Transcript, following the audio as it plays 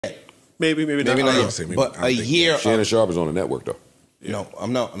Maybe not. But a year. Shannon Sharpe is on the network though. Yeah. No,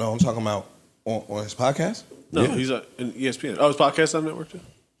 I'm not. No, I'm talking about on his podcast. No, he's on ESPN. Oh, his podcast on the network too.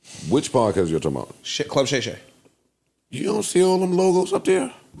 Which podcast you're talking about? Club Shay. You don't see all them logos up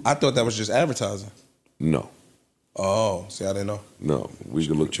there? I thought that was just advertising. No. Oh, see, I didn't know. No, we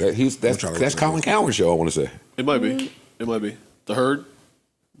can look. That's Colin Cowherd show. I want to say it might be. It might be the Herd.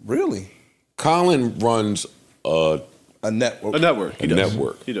 Really? Colin runs a network. A network.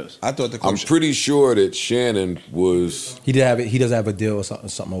 He does. I thought I'm pretty sure that Shannon was. He did have it. He does have a deal or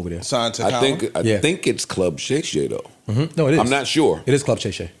something over there. Signed to Colin? I think it's Club Shay though. No, it is. I'm not sure. It is Club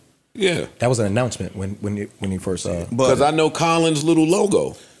Shay. Yeah, that was an announcement when he first. Because I know Colin's little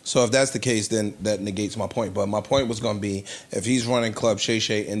logo. So if that's the case, then that negates my point. But my point was going to be, if he's running Club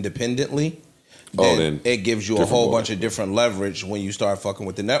Shay independently, then it gives you a whole bunch of different leverage when you start fucking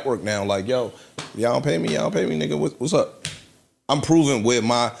with the network now. Like, yo, y'all don't pay me, nigga. What's up? I'm proving where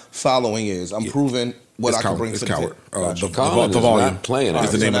my following is. I'm proving what I can bring to the table. The volume. Playing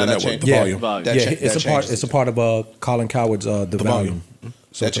is the name of the network. The volume. It's a part of Colin Cowherd's the volume.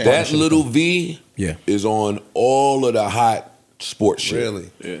 So that little V is on all of the hot sports shit. Really?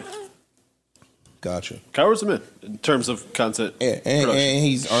 Yeah. Gotcha. Cowherd's a man in terms of content. Yeah, and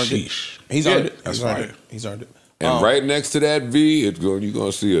he's earned it. He's earned it. He's earned it. And right next to that V, you're going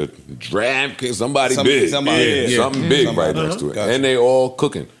to see a draft, somebody big. Something big right next to it. Gotcha. And they all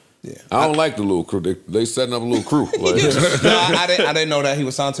cooking. Yeah. I don't like the little crew. They setting up a little crew. Like, I didn't know that he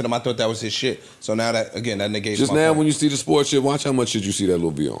was signed to them. I thought that was his shit. So now that, again, that negates just my now point. When you see the sports shit, watch how much shit you see that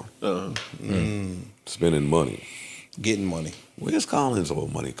little V on. Spending money. Getting money. Where's Colin's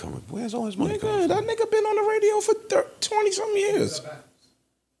old money coming? Where's all his money coming? That nigga been on the radio for 20-something years.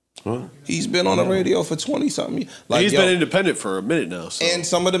 Huh? He's been on the radio for 20-something years. Like, he's been independent for a minute now. So. And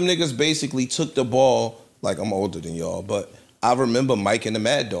some of them niggas basically took the ball, like I'm older than y'all, but I remember Mike and the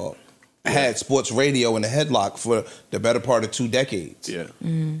Mad Dog had sports radio in the headlock for the better part of 2 decades. Yeah.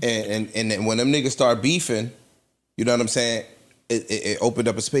 And then when them niggas start beefing, you know what I'm saying? It opened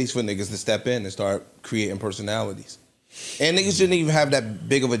up a space for niggas to step in and start creating personalities. And niggas didn't even have that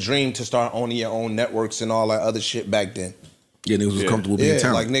big of a dream to start owning your own networks and all that other shit back then. Yeah, niggas was comfortable being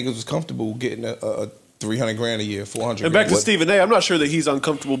talented. Like niggas was comfortable getting a 300 grand a year, 400 And back to Stephen A, I'm not sure that he's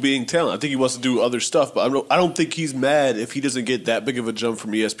uncomfortable being talented. I think he wants to do other stuff, but I don't think he's mad if he doesn't get that big of a jump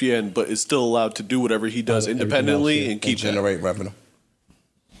from ESPN, but is still allowed to do whatever he does independently and keep generate revenue.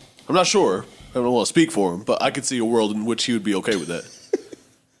 I'm not sure. I don't want to speak for him, but I could see a world in which he would be okay with that.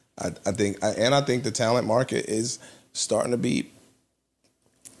 I think the talent market is starting to be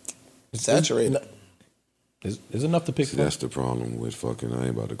saturated. There's enough to pick from. That's the problem with fucking. I ain't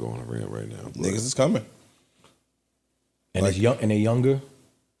about to go on a rant right now. Niggas is coming, and like, they're younger.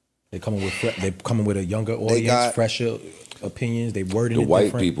 They're coming with a younger audience, fresher opinions. They wording it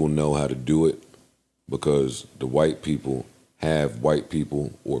different. The white people know how to do it because the white people have white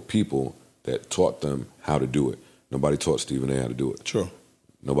people or people that taught them how to do it. Nobody taught Stephen A. how to do it. True.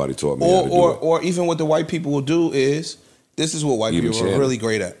 Nobody taught me how to do it. Or even what the white people will do is, this is what white people are really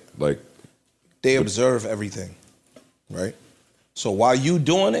great at. Like, they observe everything, right? So while you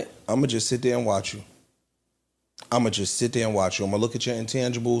doing it, I'm going to just sit there and watch you. I'm going to just sit there and watch you. I'm going to look at your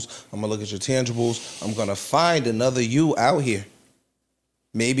intangibles. I'm going to look at your tangibles. I'm going to find another you out here.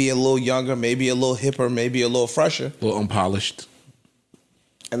 Maybe a little younger, maybe a little hipper, maybe a little fresher. A little unpolished.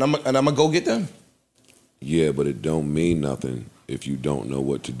 And I'm going to go get them. Yeah, but it don't mean nothing if you don't know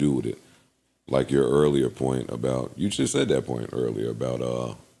what to do with it. Like your earlier point about, you just said that point earlier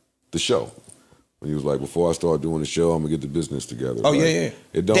about the show. When he was like, before I start doing the show, I'm going to get the business together. Oh, like, yeah.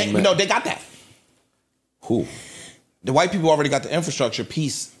 It don't matter. No, they got that. Who? The white people already got the infrastructure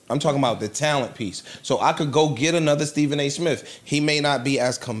piece. I'm talking about the talent piece. So I could go get another Stephen A. Smith. He may not be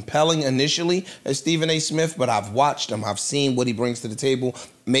as compelling initially as Stephen A. Smith, but I've watched him. I've seen what he brings to the table.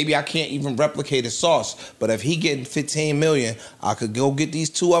 Maybe I can't even replicate his sauce, but if he getting 15 million, I could go get these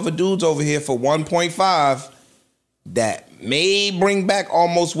 2 other dudes over here for 1.5 that may bring back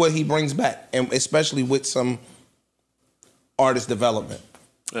almost what he brings back, and especially with some artist development.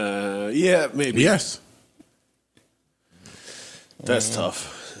 Yeah, maybe. Yes. That's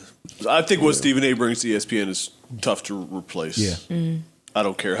tough. I think what Stephen A. brings to ESPN is tough to replace. Yeah. I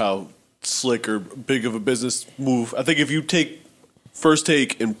don't care how slick or big of a business move. I think if you take First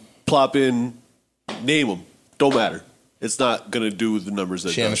Take and plop in, name them, don't matter. It's not going to do the numbers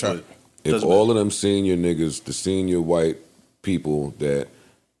that Shannon does. Sharpe. If all of them senior niggas, the senior white people that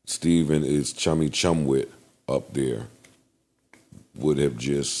Stephen is chum with up there, would have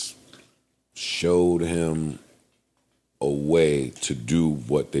just showed him a way to do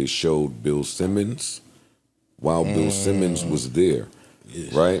what they showed Bill Simmons while Bill Simmons was there.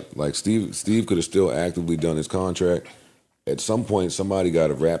 right? Like Steve could have still actively done his contract. At some point, somebody got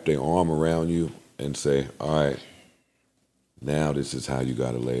to wrap their arm around you and say, all right, now this is how you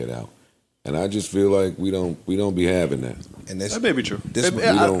got to lay it out. And I just feel like we don't be having that. And that may be true. I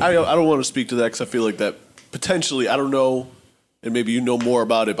don't want to speak to that because I feel like that potentially, I don't know, and maybe you know more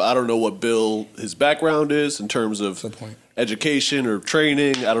about it, but I don't know what Bill, his background is in terms of education or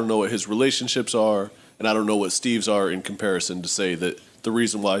training. I don't know what his relationships are, and I don't know what Steve's are in comparison to say that the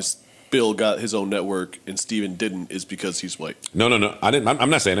reason why Bill got his own network and Steven didn't is because he's white. No. I didn't. I'm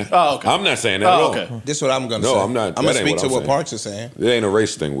not saying that. Oh, okay. I'm not saying that at all. Okay. This is what I'm going to say. No, I'm not. I'm going to speak to what Parks is saying. It ain't a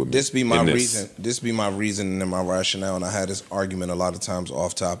race thing with me. This be my reason. This be my reason and my rationale. And I had this argument a lot of times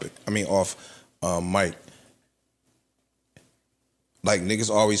off topic. I mean, off mic. Like niggas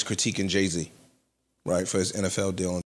always critiquing Jay-Z, right, for his NFL deal.